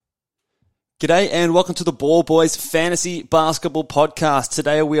G'day and welcome to the Ball Boys Fantasy Basketball Podcast.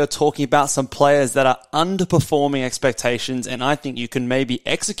 Today we are talking about some players that are underperforming expectations and I think you can maybe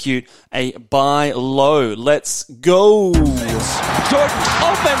execute a buy low. Let's go! Jordan open!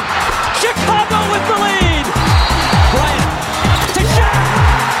 Chicago with the lead! Bryant to Shaq!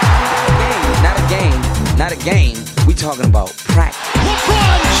 Not a game. We talking about practice.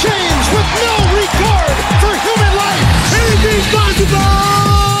 LeBron James with no regard for human life. Anything's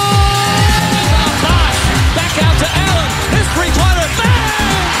possible! Back out to Allen. His three-pointer.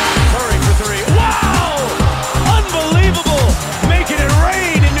 Bang! Curry for three. Wow! Unbelievable! Making it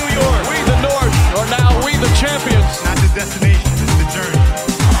rain in New York. We the North are now we the champions. Not the destination, it's the journey.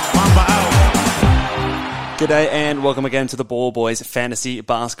 Mamba out. G'day and welcome again to the Ball Boys Fantasy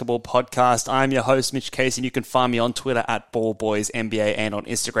Basketball Podcast. I'm your host, Mitch Casey, and you can find me on Twitter at BallBoysNBA and on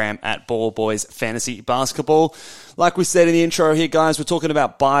Instagram at BallBoysFantasyBasketball. Like we said in the intro here, guys, we're talking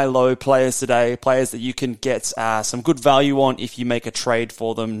about buy low players today, players that you can get some good value on if you make a trade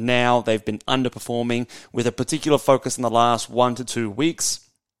for them now. They've been underperforming with a particular focus in the last 1 to 2 weeks.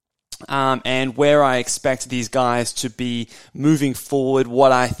 And where I expect these guys to be moving forward,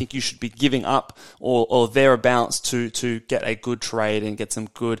 what I think you should be giving up or thereabouts to get a good trade and get some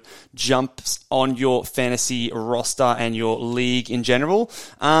good jumps on your fantasy roster and your league in general.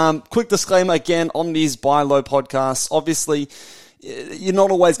 Quick disclaimer again on these buy low podcasts. Obviously, you're not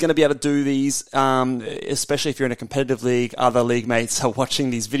always going to be able to do these, especially if you're in a competitive league. Other league mates are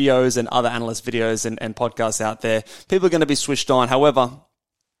watching these videos and other analyst videos and podcasts out there. People are going to be switched on. However,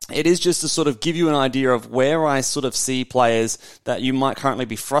 it is just to sort of give you an idea of where I sort of see players that you might currently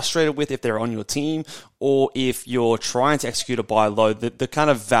be frustrated with if they're on your team or if you're trying to execute a buy low, the kind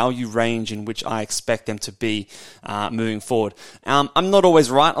of value range in which I expect them to be moving forward. I'm not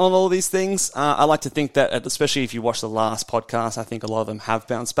always right on all of these things. I like to think that, especially if you watch the last podcast, I think a lot of them have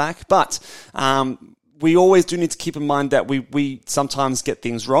bounced back. But we always do need to keep in mind that we sometimes get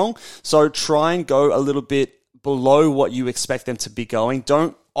things wrong. So try and go a little bit below what you expect them to be going.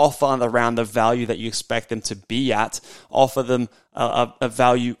 Don't offer around the value that you expect them to be at. Offer them a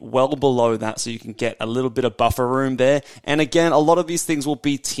value well below that so you can get a little bit of buffer room there. And again, a lot of these things will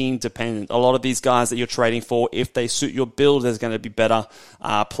be team dependent. A lot of these guys that you're trading for, if they suit your build, there's going to be better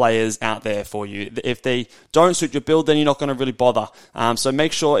players out there for you. If they don't suit your build, then you're not going to really bother. So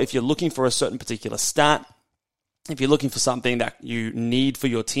make sure if you're looking for a certain particular stat, if you're looking for something that you need for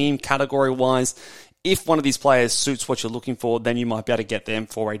your team category-wise, if one of these players suits what you're looking for, then you might be able to get them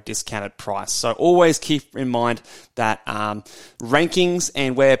for a discounted price. So always keep in mind that rankings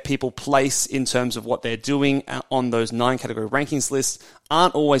and where people place in terms of what they're doing on those 9 category rankings lists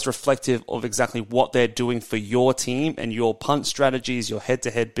aren't always reflective of exactly what they're doing for your team and your punt strategies, your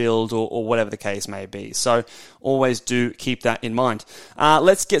head-to-head build, or whatever the case may be. So always do keep that in mind.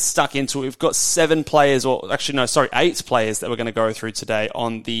 Let's get stuck into it. We've got 8 players that we're going to go through today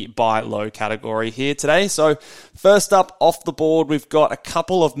on the buy low category here today. So first up off the board, we've got a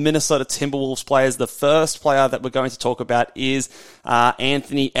couple of Minnesota Timberwolves players. The first player that we're going to talk about is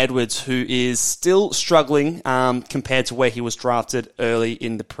Anthony Edwards, who is still struggling compared to where he was drafted early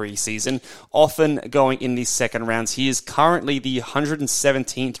in the preseason, often going in the second rounds. He is currently the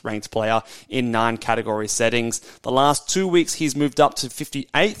 117th ranked player in 9 category settings. The last 2 weeks, he's moved up to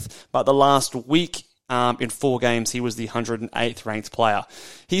 58th, but the last week in 4 games, he was the 108th ranked player.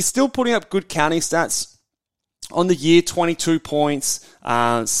 He's still putting up good counting stats on the year, 22 points,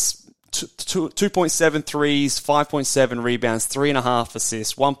 2.7 threes, 5.7 rebounds, 3.5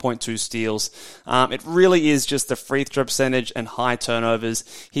 assists, 1.2 steals. It really is just the free throw percentage and high turnovers.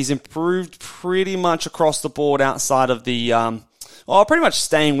 He's improved pretty much across the board outside of the pretty much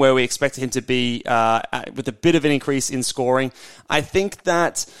staying where we expected him to be with a bit of an increase in scoring. I think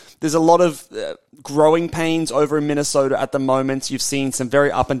that there's a lot of growing pains over in Minnesota at the moment. You've seen some very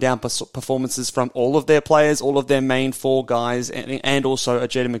up and down performances from all of their players, all of their main 4 guys, and also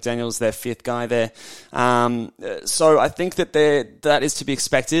Jaden McDaniels, their 5th guy there. So I think that that is to be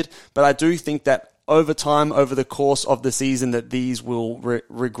expected, but I do think that over time, over the course of the season, that these will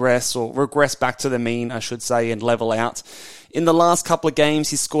regress back to the mean, I should say, and level out. In the last couple of games,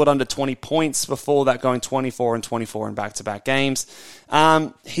 he scored under 20 points. Before that, going 24 and 24 in back-to-back games.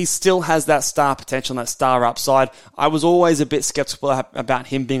 He still has that star potential and that star upside. I was always a bit skeptical about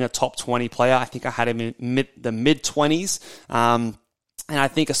him being a top 20 player. I think I had him in the mid-20s. And I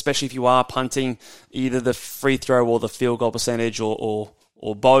think especially if you are punting either the free throw or the field goal percentage or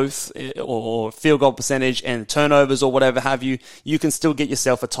or both, or field goal percentage and turnovers or whatever have you, you can still get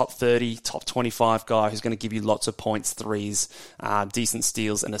yourself a top 30, top 25 guy who's going to give you lots of points, threes, decent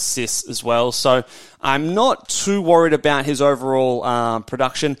steals and assists as well. So I'm not too worried about his overall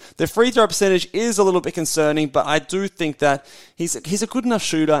production. The free throw percentage is a little bit concerning, but I do think that he's a good enough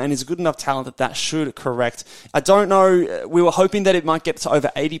shooter and he's a good enough talent that should correct. I don't know, we were hoping that it might get to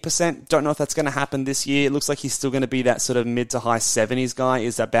over 80%. Don't know if that's going to happen this year. It looks like he's still going to be that sort of mid to high 70s guy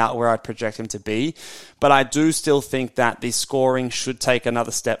is about where I'd project him to be. But I do still think that the scoring should take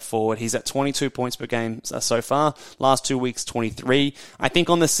another step forward. He's at 22 points per game so far. Last 2 weeks, 23. I think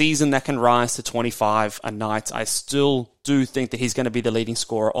on the season that can rise to 25 a night. I still do think that he's going to be the leading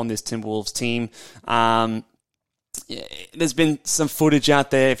scorer on this Timberwolves team. There's been some footage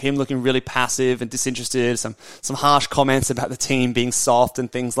out there of him looking really passive and disinterested, some harsh comments about the team being soft and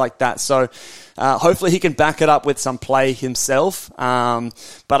things like that. So hopefully he can back it up with some play himself.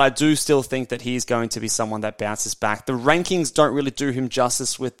 But I do still think that he's going to be someone that bounces back. The rankings don't really do him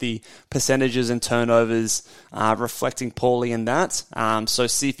justice with the percentages and turnovers reflecting poorly in that. So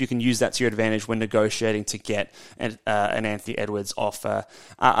see if you can use that to your advantage when negotiating to get an Anthony Edwards offer.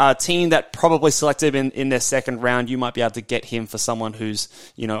 A team that probably selected him in their second round, you might be able to get him for someone who's,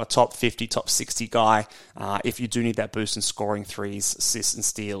 a top 50, top 60 guy if you do need that boost in scoring threes, assists, and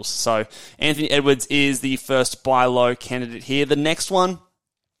steals. So Anthony Edwards is the first buy low candidate here. The next one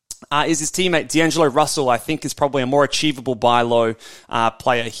is his teammate D'Angelo Russell. I think is probably a more achievable buy low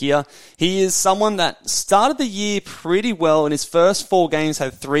player here. He is someone that started the year pretty well. In his first 4 games,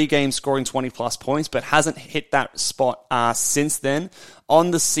 had 3 games scoring 20 plus points, but hasn't hit that spot since then.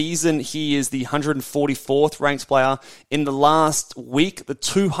 On the season, he is the 144th ranked player. In the last week, the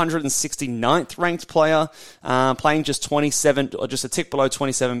 269th ranked player, playing just 27, or just a tick below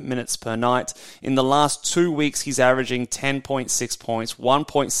 27 minutes per night. In the last 2 weeks, he's averaging 10.6 points,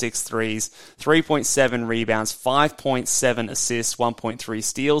 1.6 threes, 3.7 rebounds, 5.7 assists, 1.3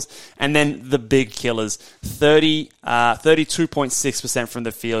 steals, and then the big killers, 32.6% from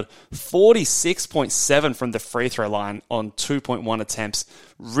the field, 46.7% from the free throw line on 2.1 attempts.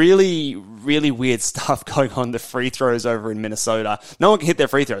 Really, really weird stuff going on the free throws over in Minnesota. No one can hit their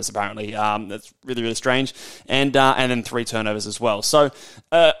free throws, apparently. That's really, really strange. And then 3 turnovers as well. So,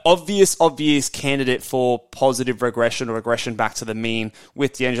 obvious candidate for positive regression or regression back to the mean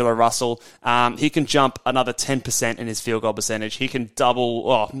with D'Angelo Russell. He can jump another 10% in his field goal percentage. He can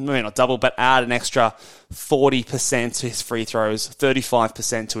add an extra 40% to his free throws,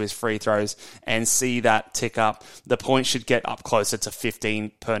 35% to his free throws, and see that tick up. The points should get up closer to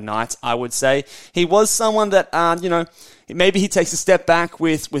 15 per night, I would say. He was someone that, maybe he takes a step back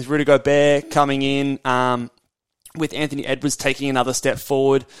with Rudy Gobert coming in, with Anthony Edwards taking another step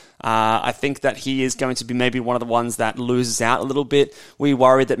forward. I think that he is going to be maybe one of the ones that loses out a little bit. We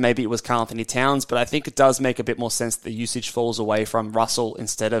worried that maybe it was Karl Anthony Towns, but I think it does make a bit more sense that the usage falls away from Russell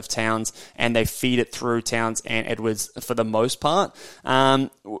instead of Towns, and they feed it through Towns and Edwards for the most part.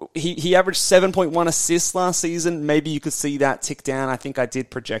 He averaged 7.1 assists last season. Maybe you could see that tick down. I think I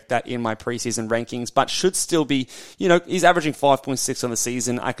did project that in my preseason rankings, but should still be, he's averaging 5.6 on the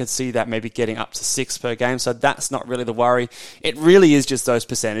season. I could see that maybe getting up to 6 per game, so that's not really the worry. It really is just those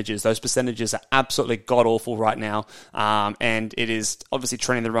percentages. Those percentages are absolutely god-awful right now, and it is obviously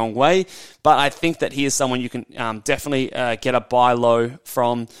trending the wrong way, but I think that he is someone you can definitely get a buy low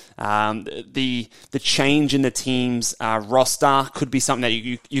from. The change in the team's roster could be something that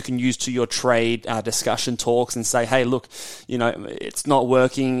you can use to your trade discussion talks and say, hey, look, it's not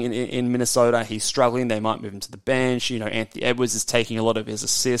working in Minnesota. He's struggling. They might move him to the bench. Anthony Edwards is taking a lot of his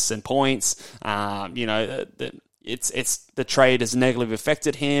assists and points. It's the trade has negatively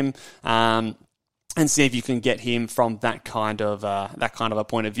affected him, and see if you can get him from that kind of a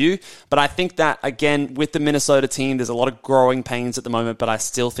point of view. But I think that, again, with the Minnesota team, there's a lot of growing pains at the moment, but I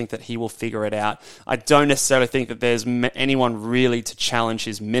still think that he will figure it out. I don't necessarily think that there's anyone really to challenge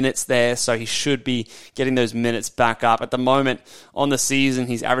his minutes there, so he should be getting those minutes back up. At the moment, on the season,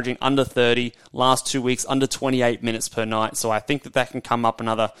 he's averaging under 30, last 2 weeks, under 28 minutes per night, so I think that can come up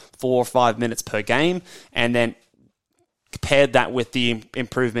another 4 or 5 minutes per game, and then paired that with the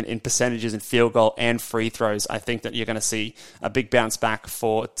improvement in percentages in field goal and free throws, I think that you're going to see a big bounce back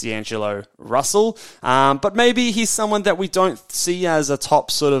for D'Angelo Russell. But maybe he's someone that we don't see as a top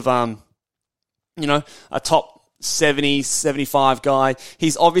sort of, a top 70, 75 guy.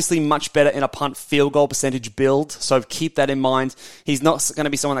 He's obviously much better in a punt field goal percentage build, so keep that in mind. He's not going to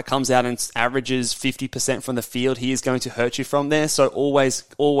be someone that comes out and averages 50% from the field. He is going to hurt you from there, so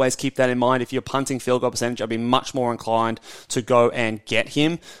always keep that in mind. If you're punting field goal percentage, I'd be much more inclined to go and get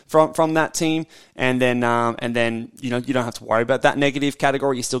him from that team, and then you don't have to worry about that negative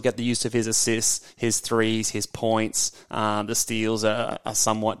category. You still get the use of his assists, his threes, his points. The steals are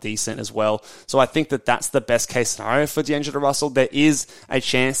somewhat decent as well. So I think that's the best case scenario for D'Angelo Russell. There is a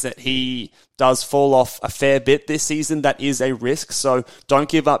chance that he does fall off a fair bit this season. That is a risk. So don't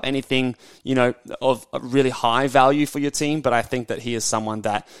give up anything, of a really high value for your team. But I think that he is someone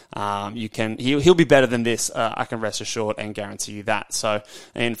that he'll be better than this. I can rest assured and guarantee you that. So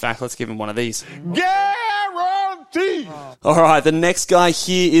in fact, let's give him one of these. Guarantee. All right, the next guy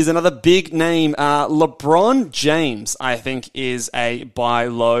here is another big name. LeBron James, I think, is a buy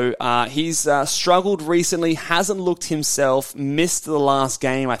low. He's struggled recently, hasn't looked himself, missed the last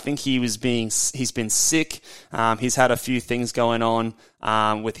game. I think he's been sick. He's had a few things going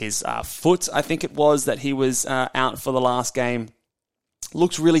on with his foot. I think it was that he was out for the last game.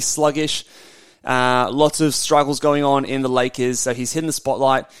 Looked really sluggish. Lots of struggles going on in the Lakers, so he's hitting the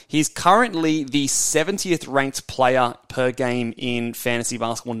spotlight. He's currently the 70th ranked player per game in fantasy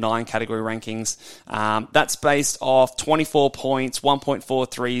basketball 9 category rankings. That's based off 24 points,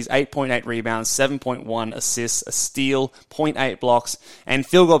 1.4 threes, 8.8 rebounds, 7.1 assists, a steal, 0.8 blocks, and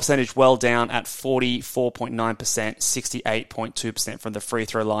field goal percentage well down at 44.9%, 68.2% from the free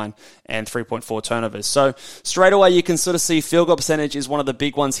throw line, and 3.4 turnovers. So straight away you can sort of see field goal percentage is one of the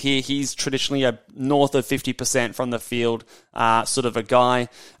big ones here. He's traditionally a north of 50% from the field sort of a guy.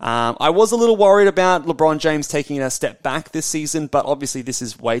 I was a little worried about LeBron James taking a step back this season, but obviously this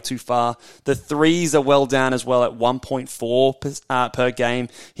is way too far. The threes are well down as well at 1.4 per game.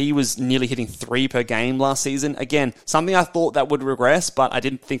 He was nearly hitting 3 per game last season. Again, something I thought that would regress, but I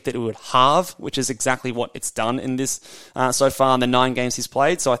didn't think that it would halve, which is exactly what it's done in this so far in the 9 games he's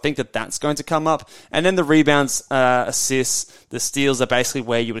played. So I think that's going to come up. And then the rebounds, assists, the steals are basically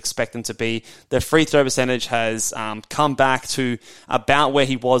where you would expect them to be. The free throw percentage has come back to about where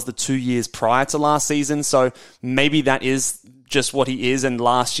he was the 2 years prior to last season. So maybe that is just what he is, and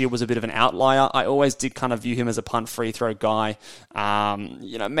last year was a bit of an outlier. I always did kind of view him as a punt free throw guy.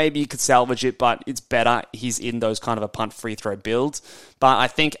 Maybe you could salvage it, but it's better he's in those kind of a punt free throw builds. But I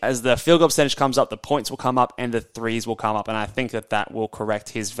think as the field goal percentage comes up, the points will come up and the threes will come up, and I think that will correct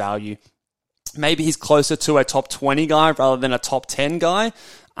his value. Maybe he's closer to a top 20 guy rather than a top 10 guy.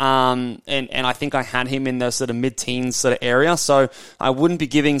 And I think I had him in the sort of mid-teens sort of area. So I wouldn't be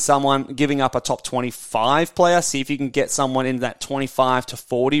giving up a top 25 player. See if you can get someone in that 25 to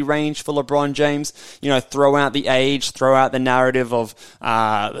 40 range for LeBron James. Throw out the age, throw out the narrative of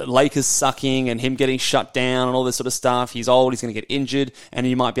Lakers sucking and him getting shut down and all this sort of stuff. He's old, he's going to get injured, and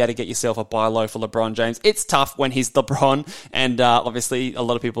you might be able to get yourself a buy low for LeBron James. It's tough when he's LeBron, and obviously a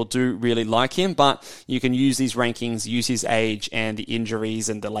lot of people do really like him, but you can use these rankings, use his age and the injuries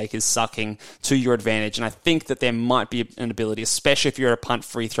and the Lakers sucking to your advantage. And I think that there might be an ability, especially if you're a punt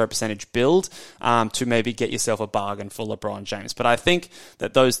free throw percentage build, to maybe get yourself a bargain for LeBron James. But I think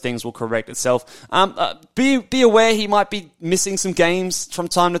that those things will correct itself. Be aware he might be missing some games from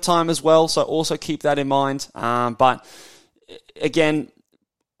time to time as well, so also keep that in mind. But again,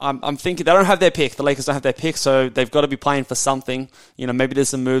 I'm thinking they don't have their pick. The Lakers don't have their pick, so they've got to be playing for something. Maybe there's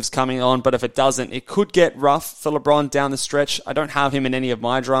some moves coming on, but if it doesn't, it could get rough for LeBron down the stretch. I don't have him in any of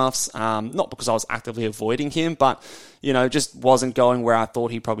my drafts, not because I was actively avoiding him, but, just wasn't going where I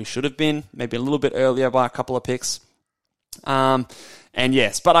thought he probably should have been, maybe a little bit earlier by a couple of picks. And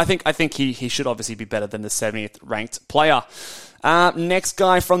yes, but I think he should obviously be better than the 70th ranked player. Next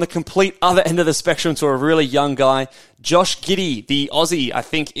guy from the complete other end of the spectrum to a really young guy, Josh Giddey, the Aussie, I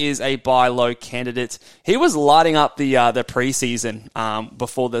think is a buy low candidate. He was lighting up the preseason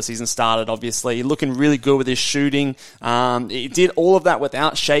before the season started, obviously, looking really good with his shooting. He did all of that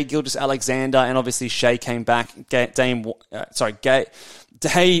without Shai Gilgeous-Alexander, and obviously Shai came back day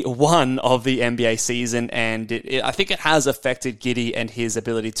one of the NBA season, and I think it has affected Giddey and his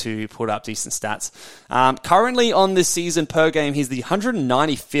ability to put up decent stats. Currently on this season per game, he's the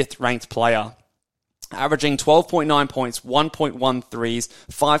 195th ranked player, averaging 12.9 points, 1.1 threes,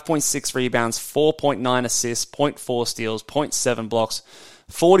 5.6 rebounds, 4.9 assists, 0.4 steals, 0.7 blocks,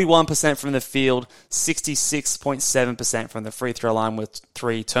 41% from the field, 66.7% from the free throw line with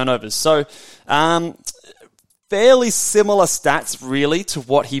 3 turnovers. So, fairly similar stats, really, to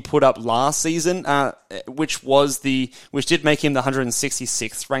what he put up last season, which did make him the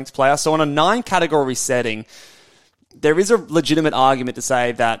 166th ranked player. So on a 9 category setting, there is a legitimate argument to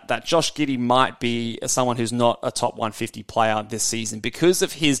say that Josh Giddey might be someone who's not a top 150 player this season because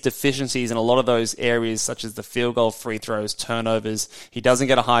of his deficiencies in a lot of those areas, such as the field goal, free throws, turnovers. He doesn't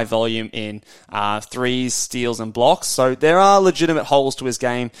get a high volume in threes, steals, and blocks. So there are legitimate holes to his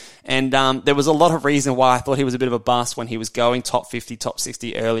game. And there was a lot of reason why I thought he was a bit of a bust when he was going top 50, top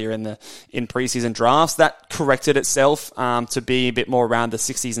 60 earlier in preseason drafts. That corrected itself to be a bit more around the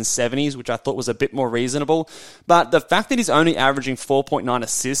 60s and 70s, which I thought was a bit more reasonable. But the fact that he's only averaging 4.9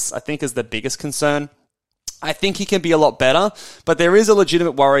 assists, I think, is the biggest concern. I think he can be a lot better, but there is a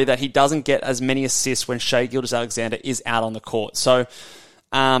legitimate worry that he doesn't get as many assists when Shai Gilgeous-Alexander is out on the court. So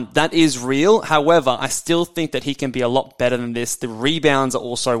that is real. However, I still think that he can be a lot better than this. The rebounds are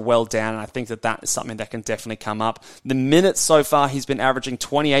also well down, and I think that is something that can definitely come up. The minutes so far, he's been averaging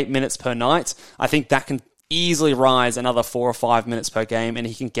 28 minutes per night. I think that can easily rise another 4 or 5 minutes per game, and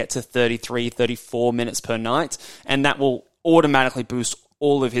he can get to 33, 34 minutes per night, and that will automatically boost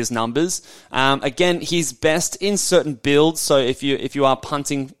all of his numbers. Again, he's best in certain builds. So if you are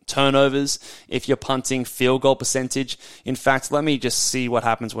punting turnovers, if you're punting field goal percentage. In fact, let me just see what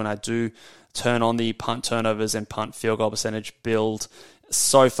happens when I do turn on the punt turnovers and punt field goal percentage build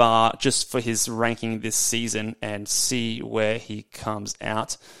so far, just for his ranking this season, and see where he comes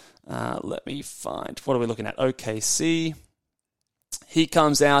out. Let me find, what are we looking at? OKC. He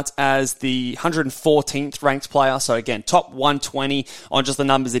comes out as the 114th ranked player. So again, top 120 on just the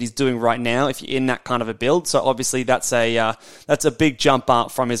numbers that he's doing right now, if you're in that kind of a build. So obviously that's a big jump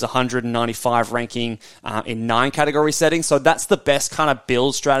up from his 195 ranking in 9 category settings. So that's the best kind of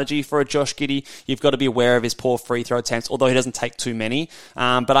build strategy for a Josh Giddey. You've got to be aware of his poor free throw attempts, although he doesn't take too many.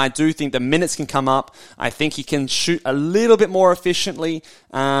 But I do think the minutes can come up. I think he can shoot a little bit more efficiently.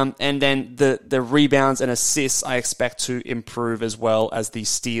 And then the rebounds and assists I expect to improve as well as the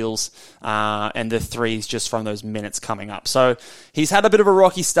steals and the threes just from those minutes coming up. So he's had a bit of a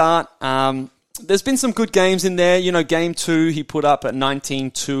rocky start. There's been some good games in there. You know, game 2, he put up at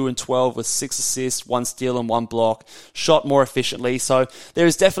 19, 2, and 12 with 6 assists, 1 steal, and 1 block. Shot more efficiently. So there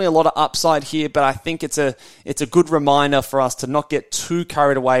is definitely a lot of upside here, but I think it's a good reminder for us to not get too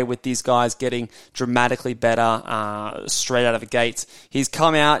carried away with these guys getting dramatically better straight out of the gates. He's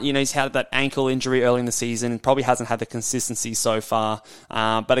come out, he's had that ankle injury early in the season and probably hasn't had the consistency so far.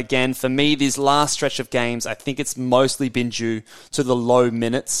 But again, for me, this last stretch of games, I think it's mostly been due to the low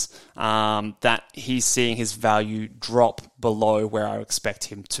minutes that he's seeing his value drop below where I expect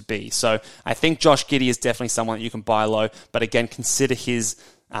him to be. So I think Josh Giddey is definitely someone that you can buy low, but again, consider his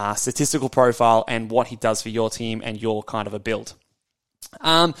statistical profile and what he does for your team and your kind of a build.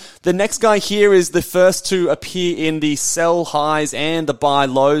 The next guy here is the first to appear in the sell highs and the buy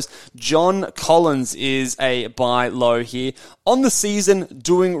lows. John Collins is a buy low here. On the season,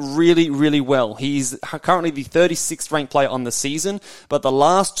 doing really, really well. He's currently the 36th ranked player on the season, but the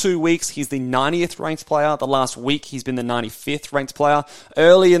last 2 weeks, he's the 90th ranked player. The last week, he's been the 95th ranked player.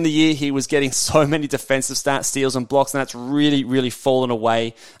 Early in the year, he was getting so many defensive stats, steals, and blocks, and that's really, really fallen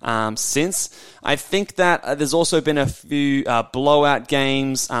away since. I think that there's also been a few blowout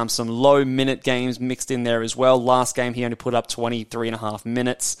games, some low-minute games mixed in there as well. Last game, he only put up 23.5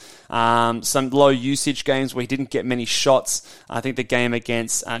 minutes. Some low-usage games where he didn't get many shots. I think the game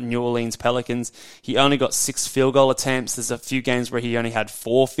against New Orleans Pelicans, he only got 6 field goal attempts. There's a few games where he only had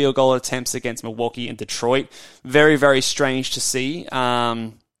 4 field goal attempts against Milwaukee and Detroit. Very, very strange to see.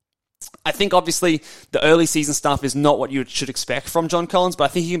 I think, obviously, the early season stuff is not what you should expect from John Collins, but I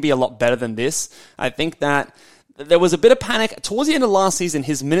think he can be a lot better than this. I think that there was a bit of panic. Towards the end of last season,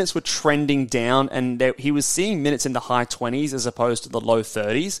 his minutes were trending down, and he was seeing minutes in the high 20s as opposed to the low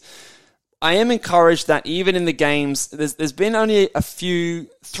 30s. I am encouraged that even in the games, there's been only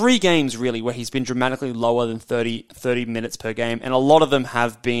 3 games really where he's been dramatically lower than 30 minutes per game, and a lot of them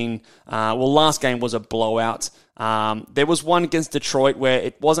have been, last game was a blowout. There was one against Detroit where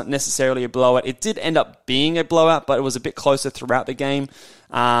it wasn't necessarily a blowout. It did end up being a blowout, but it was a bit closer throughout the game.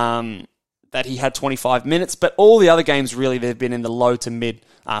 That he had 25 minutes, but all the other games really, they've been in the low to mid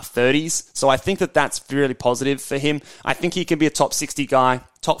 30s. So I think that that's really positive for him. I think he can be a top 60 guy,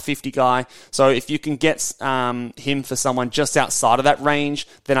 top 50 guy. So if you can get him for someone just outside of that range,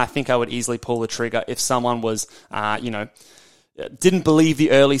 then I think I would easily pull the trigger. If someone was, didn't believe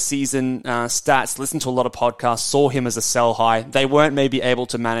the early season stats, listened to a lot of podcasts, saw him as a sell high. They weren't maybe able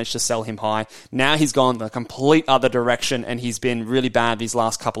to manage to sell him high. Now he's gone the complete other direction, and he's been really bad these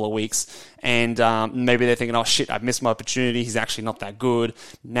last couple of weeks. and maybe they're thinking, oh shit, I've missed my opportunity, he's actually not that good.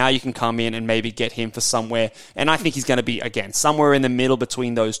 Now you can come in and maybe get him for somewhere, and I think he's going to be, again, somewhere in the middle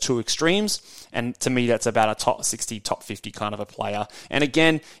between those two extremes, and to me that's about a top 60, top 50 kind of a player. And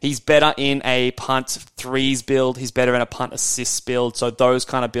again, he's better in a punt threes build, he's better in a punt assists build, so those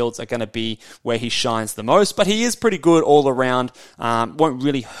kind of builds are going to be where he shines the most, but he is pretty good all around, won't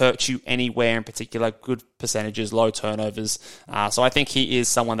really hurt you anywhere in particular, good percentages, low turnovers, so I think he is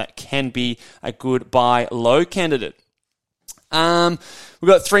someone that can be a good buy low candidate. We've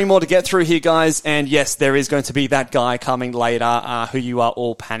got 3 more to get through here, guys, and yes, there is going to be that guy coming later who you are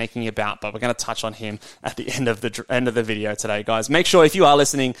all panicking about, but we're going to touch on him at the end of the video today, guys. Make sure if you are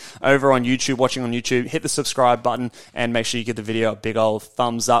listening over on YouTube, watching on YouTube, hit the subscribe button and make sure you give the video a big old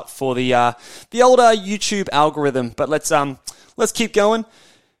thumbs up for the older YouTube algorithm. But let's keep going.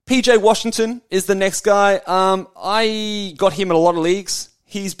 PJ Washington is the next guy. I got him in a lot of leagues.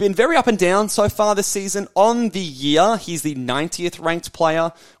 He's been very up and down so far this season. On the year, he's the 90th ranked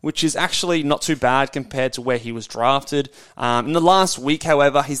player, which is actually not too bad compared to where he was drafted. In the last week,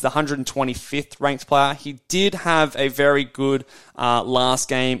 however, he's the 125th ranked player. He did have a very good last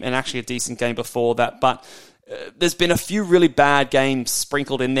game and actually a decent game before that, but there's been a few really bad games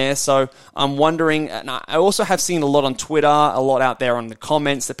sprinkled in there, so I'm wondering, and I also have seen a lot on Twitter, a lot out there on the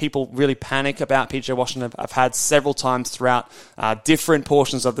comments, that people really panic about PJ Washington. I've had several times throughout different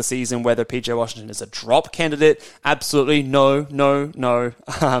portions of the season whether PJ Washington is a drop candidate. Absolutely no.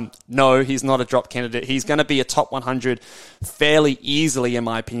 No, he's not a drop candidate. He's going to be a top 100 fairly easily, in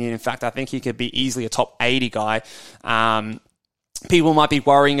my opinion. In fact, I think he could be easily a top 80 guy. People might be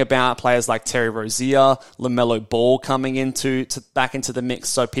worrying about players like Terry Rozier, LaMelo Ball coming back into the mix,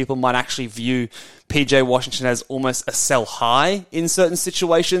 so people might actually view PJ Washington as almost a sell high in certain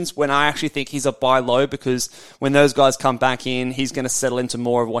situations, when I actually think he's a buy low, because when those guys come back in, he's going to settle into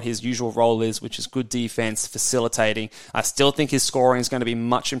more of what his usual role is, which is good defense, facilitating. I still think his scoring is going to be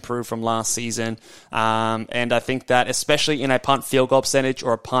much improved from last season, and I think that especially in a punt field goal percentage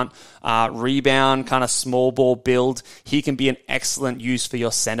or a punt rebound kind of small ball build, he can be an excellent use for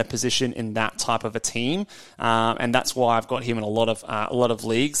your center position in that type of a team, and that's why I've got him in a lot of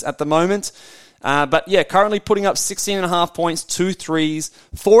leagues at the moment. But yeah, currently putting up 16.5 points, 2 threes,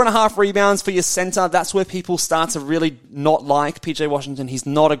 4.5 rebounds for your center. That's where people start to really not like PJ Washington. He's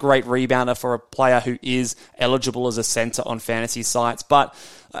not a great rebounder for a player who is eligible as a center on fantasy sites. But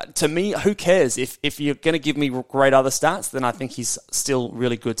to me, who cares? If you're going to give me great other stats, then I think he's still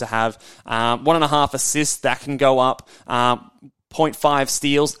really good to have. 1.5 assists, that can go up. 0.5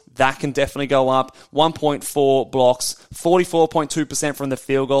 steals, that can definitely go up. 1.4 blocks, 44.2% from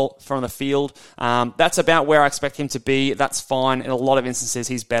the field. That's about where I expect him to be. That's fine. In a lot of instances,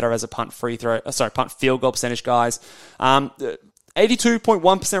 he's better as a punt field goal percentage, guys.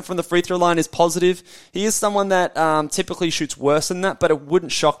 82.1% from the free throw line is positive. He is someone that typically shoots worse than that, but it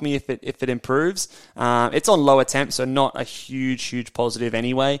wouldn't shock me if it improves. It's on low attempts, so not a huge positive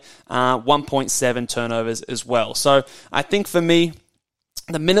anyway. 1.7 turnovers as well. So I think for me,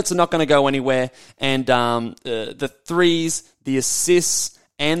 the minutes are not going to go anywhere, and the threes, the assists,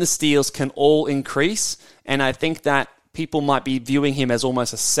 and the steals can all increase, and I think that people might be viewing him as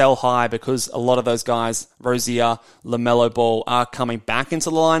almost a sell high because a lot of those guys, Rozier, LaMelo Ball, are coming back into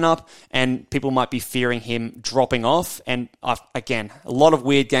the lineup, and people might be fearing him dropping off. And again, a lot of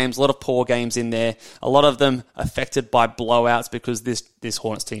weird games, a lot of poor games in there, a lot of them affected by blowouts because this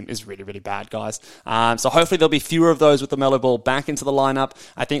Hornets team is really bad, guys. So hopefully there'll be fewer of those with LaMelo Ball back into the lineup.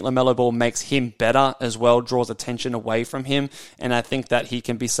 I think LaMelo Ball makes him better as well, draws attention away from him, and I think that he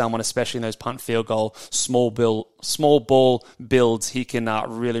can be someone, especially in those punt field goal, small ball builds, he can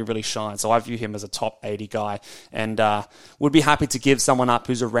really shine. So I view him as a top 80 guy, and would be happy to give someone up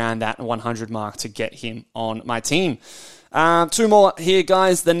who's around that 100 mark to get him on my team. 2 more here,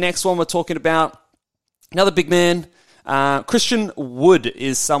 guys. The next one we're talking about, another big man. Christian Wood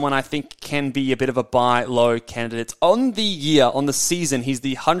is someone I think can be a bit of a buy low candidate. On the season, he's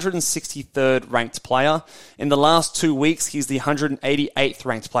the 163rd ranked player. In the last 2 weeks, he's the 188th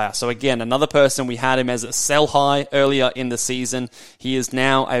ranked player. So again, another person, we had him as a sell high earlier in the season. He is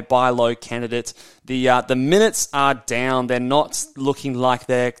now a buy low candidate. The minutes are down. They're not looking like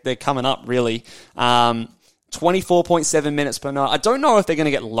they're coming up really. 24.7 minutes per night. I don't know if they're going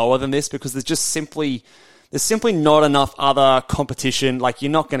to get lower than this because there's just simply there's simply not enough other competition. Like,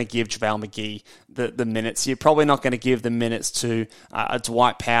 you're not going to give JaVale McGee the minutes. You're probably not going to give the minutes to a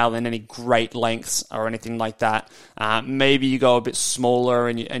Dwight Powell in any great lengths or anything like that. Maybe you go a bit smaller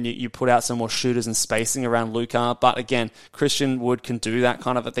and you put out some more shooters and spacing around Luka. But again, Christian Wood can do that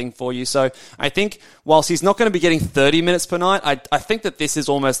kind of a thing for you. So I think whilst he's not going to be getting 30 minutes per night, I think that this is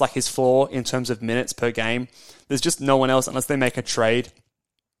almost like his floor in terms of minutes per game. There's just no one else, unless they make a trade,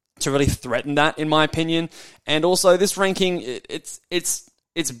 to really threaten that, in my opinion. And also, this ranking,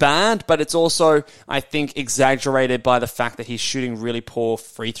 it's bad, but it's also, I think, exaggerated by the fact that he's shooting really poor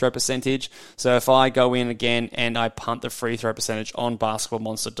free throw percentage. So if I go in again and I punt the free throw percentage on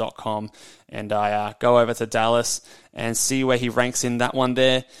basketballmonster.com and I go over to Dallas and see where he ranks in that one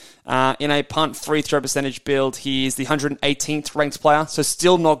there, in a punt free throw percentage build, he is the 118th ranked player, so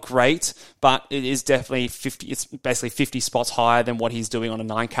still not great, but it is definitely 50. It's basically 50 spots higher than what he's doing on a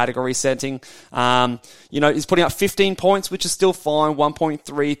 9 category setting. He's putting up 15 points, which is still fine.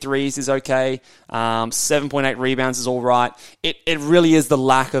 1.3 threes is okay. 7.8 rebounds is all right. It really is the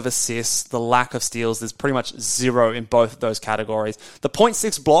lack of assists, the lack of steals. There's pretty much zero in both of those categories. The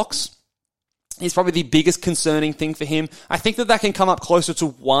 0.6 blocks is probably the biggest concerning thing for him. I think that can come up closer to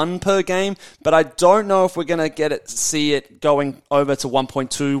 1 per game, but I don't know if we're going to see it going over to 1.2,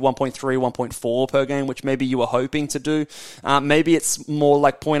 1.3, 1.4 per game, which maybe you were hoping to do. Maybe it's more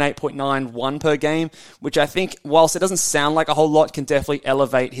like 0.8, 0.9, 1 per game, which I think, whilst it doesn't sound like a whole lot, can definitely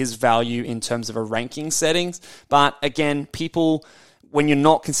elevate his value in terms of a ranking settings. But again, when you're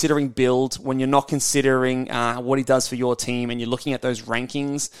not considering build, when you're not considering what he does for your team, and you're looking at those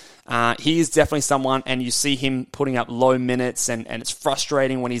rankings, he is definitely someone, and you see him putting up low minutes, and it's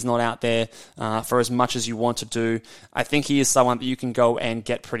frustrating when he's not out there for as much as you want to do. I think he is someone that you can go and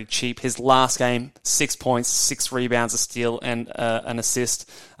get pretty cheap. His last game, 6 points, 6 rebounds, a steal, and an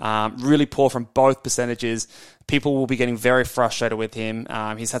assist. Really poor from both percentages. People will be getting very frustrated with him.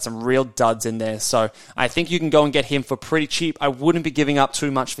 He's had some real duds in there. So I think you can go and get him for pretty cheap. I wouldn't be giving up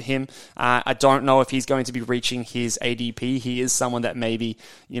too much for him. I don't know if he's going to be reaching his ADP. He is someone that maybe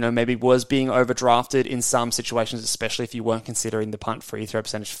was being overdrafted in some situations, especially if you weren't considering the punt free throw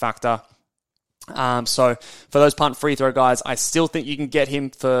percentage factor. So for those punt free throw guys, I still think you can get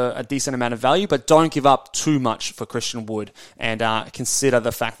him for a decent amount of value, but don't give up too much for Christian Wood, and consider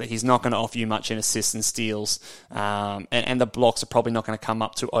the fact that he's not going to offer you much in assists and steals, and the blocks are probably not going to come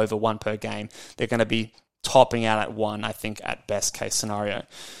up to over 1 per game. They're going to be topping out at 1, I think, at best case scenario.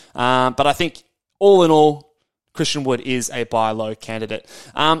 But I think all in all, Christian Wood is a buy low candidate.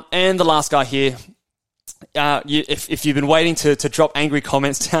 And the last guy here, if you've been waiting to drop angry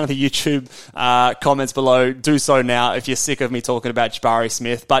comments down in the YouTube comments below, do so now if you're sick of me talking about Jabari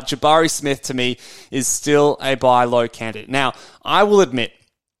Smith. But Jabari Smith, to me, is still a buy low candidate. Now, I will admit,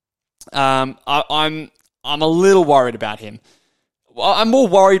 I'm a little worried about him. Well, I'm more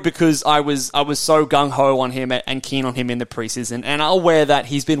worried because I was so gung-ho on him and keen on him in the preseason, and I'll aware that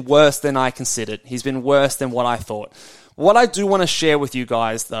he's been worse than I considered. He's been worse than what I thought. What I do want to share with you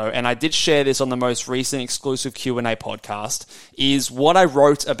guys, though, and I did share this on the most recent exclusive Q&A podcast, is what I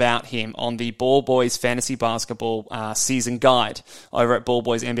wrote about him on the Ball Boys Fantasy Basketball season guide over at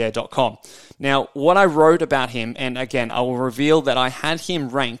ballboysnba.com. Now, what I wrote about him, and again, I will reveal that I had him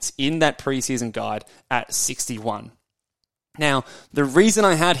ranked in that preseason guide at 61. Now, the reason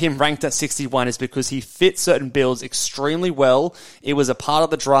I had him ranked at 61 is because he fit certain builds extremely well. It was a part of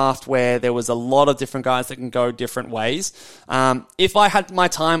the draft where there was a lot of different guys that can go different ways. If I had my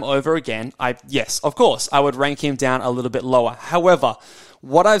time over again, yes, of course, I would rank him down a little bit lower. However,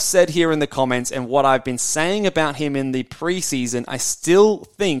 what I've said here in the comments and what I've been saying about him in the preseason, I still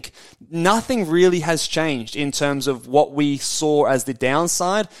think nothing really has changed in terms of what we saw as the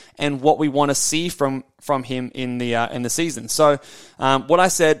downside and what we want to see from him in the season. So what I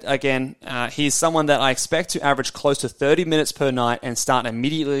said, again, he's someone that I expect to average close to 30 minutes per night and start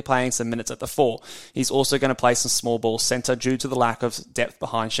immediately playing some minutes at the 4. He's also going to play some small ball center due to the lack of depth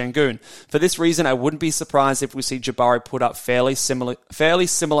behind Şengün. For this reason, I wouldn't be surprised if we see Jabari put up fairly similar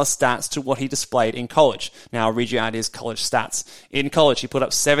stats to what he displayed in college. Now, I'll read you out his college stats. In college, he put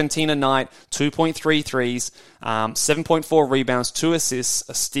up 17 a night, 2.3 threes, 7.4 rebounds, 2 assists,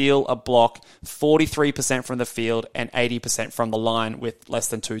 a steal, a block, 43% from the field, and 80% from the line with less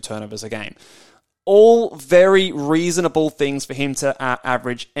than 2 turnovers a game. All very reasonable things for him to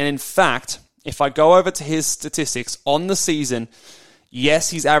average. And in fact, if I go over to his statistics on the season, yes,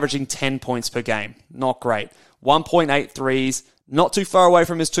 he's averaging 10 points per game. Not great. 1.8 threes, not too far away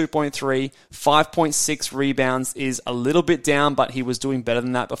from his 2.3. 5.6 rebounds is a little bit down, but he was doing better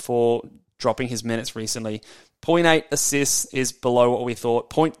than that before. dropping his minutes recently. 0.8 assists is below what we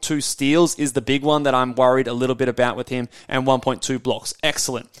thought. 0.2 steals is the big one that I'm worried a little bit about with him. And 1.2 blocks.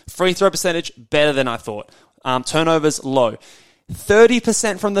 Excellent. Free throw percentage, better than I thought. Turnovers, low.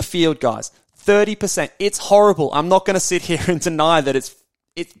 30% from the field, guys. 30%. It's horrible. I'm not going to sit here and deny that it's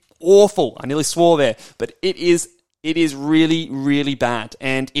awful. I nearly swore there. But it is really, really bad.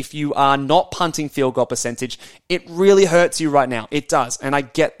 And if you are not punting field goal percentage, it really hurts you right now. It does. And I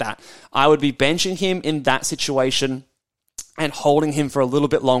get that. I would be benching him in that situation and holding him for a little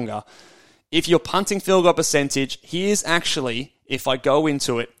bit longer. If you're punting field goal percentage, he is actually, if I go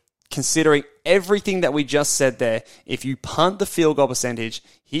into it, considering everything that we just said there, if you punt the field goal percentage,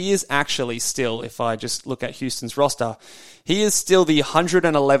 he is actually still, if I just look at Houston's roster, he is still the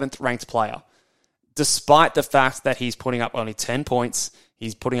 111th ranked player. Despite the fact that he's putting up only 10 points,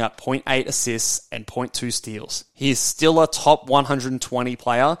 he's putting up 0.8 assists and 0.2 steals. He is still a top 120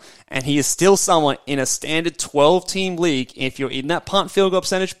 player, and he is still someone in a standard 12-team league, if you're in that punt field goal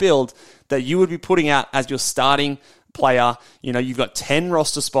percentage build, that you would be putting out as your starting player. You know, you've got 10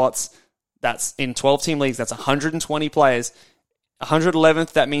 roster spots. That's in 12-team leagues. That's 120 players.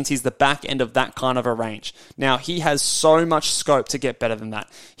 111th, that means he's the back end of that kind of a range. Now, he has so much scope to get better than that.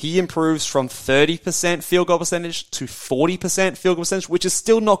 He improves from 30% field goal percentage to 40% field goal percentage, which is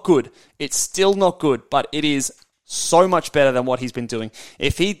still not good. It's still not good, but it is so much better than what he's been doing.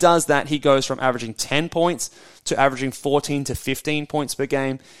 If he does that, he goes from averaging 10 points to averaging 14 to 15 points per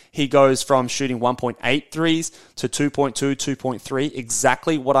game. He goes from shooting 1.8 threes to 2.2, 2.3,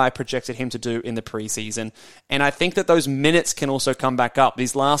 exactly what I projected him to do in the preseason. And I think that those minutes can also come back up.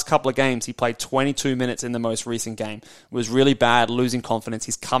 These last couple of games, he played 22 minutes in the most recent game. It was really bad, losing confidence.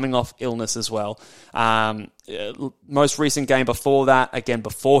 He's coming off illness as well. Most recent game before that, again,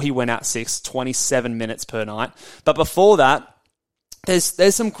 before he went out 27 minutes per night. But before that,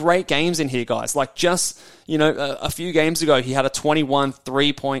 there's some great games in here, guys. Like just, a few games ago, he had a 21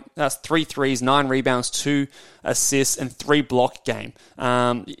 3 threes, 9 rebounds, 2 assists, and 3 block game.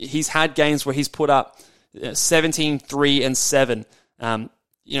 He's had games where he's put up 17, 3, and 7.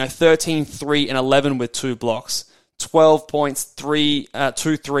 13, 3, and 11 with 2 blocks. 12 points, 2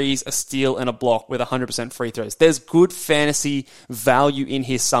 threes, a steal, and a block with 100% free throws. There's good fantasy value in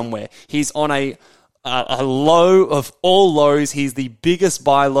here somewhere. He's on a low of all lows. He's the biggest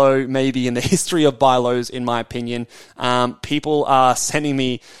buy low maybe in the history of buy lows, in my opinion. People are sending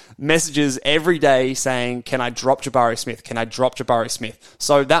me messages every day saying, can I drop Jabari Smith? Can I drop Jabari Smith?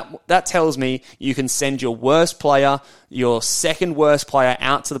 So that tells me you can send your worst player, your second worst player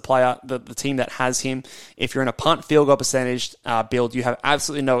out to the team that has him. If you're in a punt field goal percentage build, you have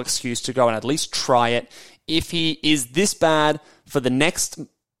absolutely no excuse to go and at least try it. If he is this bad for the next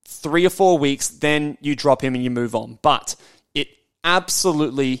 3 or 4 weeks, then you drop him and you move on. But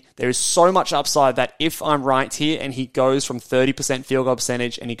absolutely, there is so much upside that if I'm right here and he goes from 30% field goal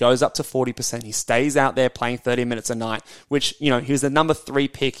percentage and he goes up to 40%, he stays out there playing 30 minutes a night, which, he was the number 3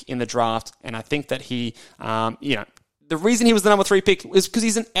 pick in the draft. And I think that he, the reason he was the number 3 pick is because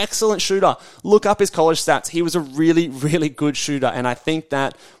he's an excellent shooter. Look up his college stats. He was a really, really good shooter. And I think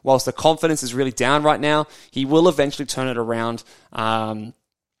that whilst the confidence is really down right now, he will eventually turn it around.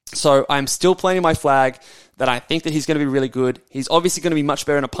 So I'm still planting my flag that I think that he's going to be really good. He's obviously going to be much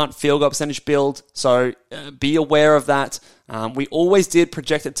better in a punt field goal percentage build, so be aware of that. We always did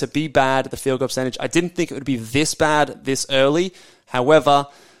project it to be bad, the field goal percentage. I didn't think it would be this bad this early. However,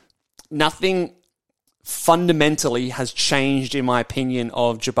 nothing fundamentally has changed, in my opinion,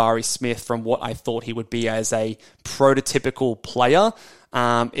 of Jabari Smith from what I thought he would be as a prototypical player.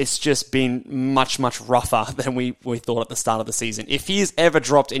 It's just been much, much rougher than we thought at the start of the season. If he is ever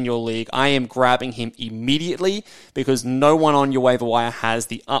dropped in your league, I am grabbing him immediately because no one on your waiver wire has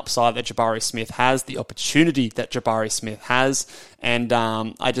the upside that Jabari Smith has, the opportunity that Jabari Smith has, and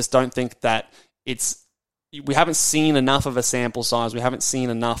I just don't think that we haven't seen enough of a sample size. We haven't seen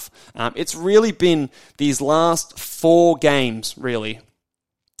enough. It's really been these last 4 games, really.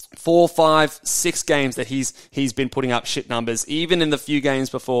 4, 5, 6 games that he's been putting up shit numbers. Even in the few games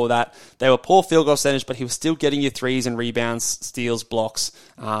before that, they were poor field goal percentage, but he was still getting you threes and rebounds, steals, blocks.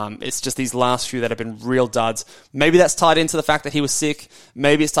 It's just these last few that have been real duds. Maybe that's tied into the fact that he was sick.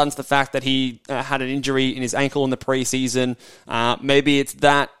 Maybe it's tied into the fact that he had an injury in his ankle in the preseason. Maybe it's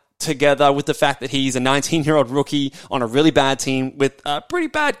that together with the fact that he's a 19-year-old rookie on a really bad team with a pretty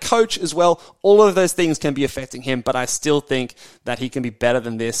bad coach as well. All of those things can be affecting him, but I still think that he can be better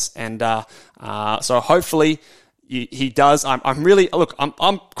than this. And so hopefully, he does. I'm really, look,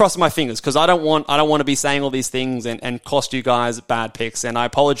 I'm crossing my fingers because I don't want to be saying all these things and cost you guys bad picks. And I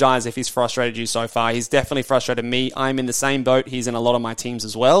apologize if he's frustrated you so far. He's definitely frustrated me. I'm in the same boat. He's in a lot of my teams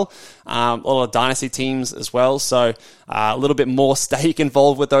as well, a lot of dynasty teams as well. So a little bit more stake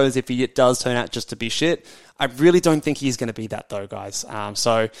involved with those if he does turn out just to be shit. I really don't think he's going to be that though, guys.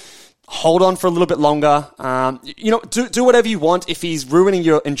 So hold on for a little bit longer. Do whatever you want. If he's ruining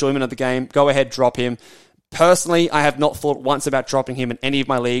your enjoyment of the game, go ahead, drop him. Personally, I have not thought once about dropping him in any of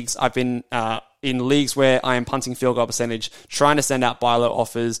my leagues. I've been in leagues where I am punting field goal percentage, trying to send out buy low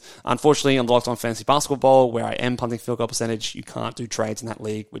offers. Unfortunately, on the Locked On Fantasy Basketball Bowl, where I am punting field goal percentage, you can't do trades in that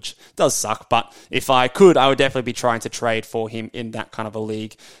league, which does suck. But if I could, I would definitely be trying to trade for him in that kind of a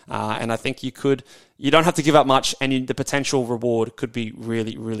league. And I think you could. You don't have to give up much, and the potential reward could be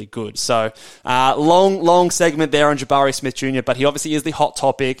really, really good. So, long segment there on Jabari Smith Jr., but he obviously is the hot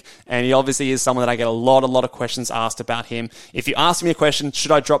topic, and he obviously is someone that I get a lot of questions asked about him. If you ask me a question,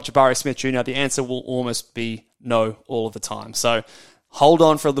 should I drop Jabari Smith Jr., the answer will almost be no all of the time. So, hold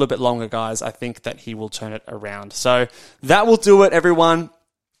on for a little bit longer, guys. I think that he will turn it around. So, that will do it, everyone.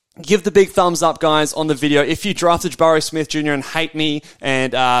 Give the big thumbs up, guys, on the video. If you drafted Jabari Smith Jr. and hate me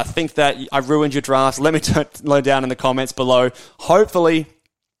and think that I ruined your draft, let me know down in the comments below. Hopefully,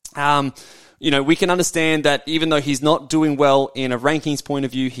 we can understand that even though he's not doing well in a rankings point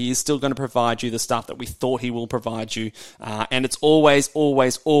of view, he is still going to provide you the stuff that we thought he will provide you. And it's always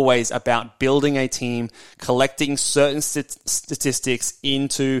about building a team, collecting certain statistics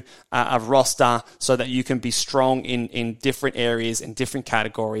into a roster so that you can be strong in different areas, in different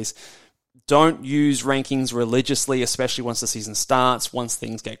categories. Don't use rankings religiously, especially once the season starts, once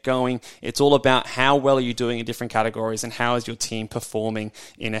things get going. It's all about how well are you doing in different categories and how is your team performing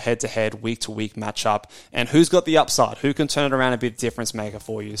in a head-to-head, week-to-week matchup, and who's got the upside, who can turn it around and be the difference maker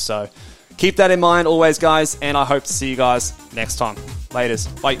for you. So keep that in mind always, guys, and I hope to see you guys next time.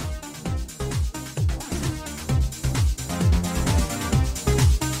 Laters. Bye.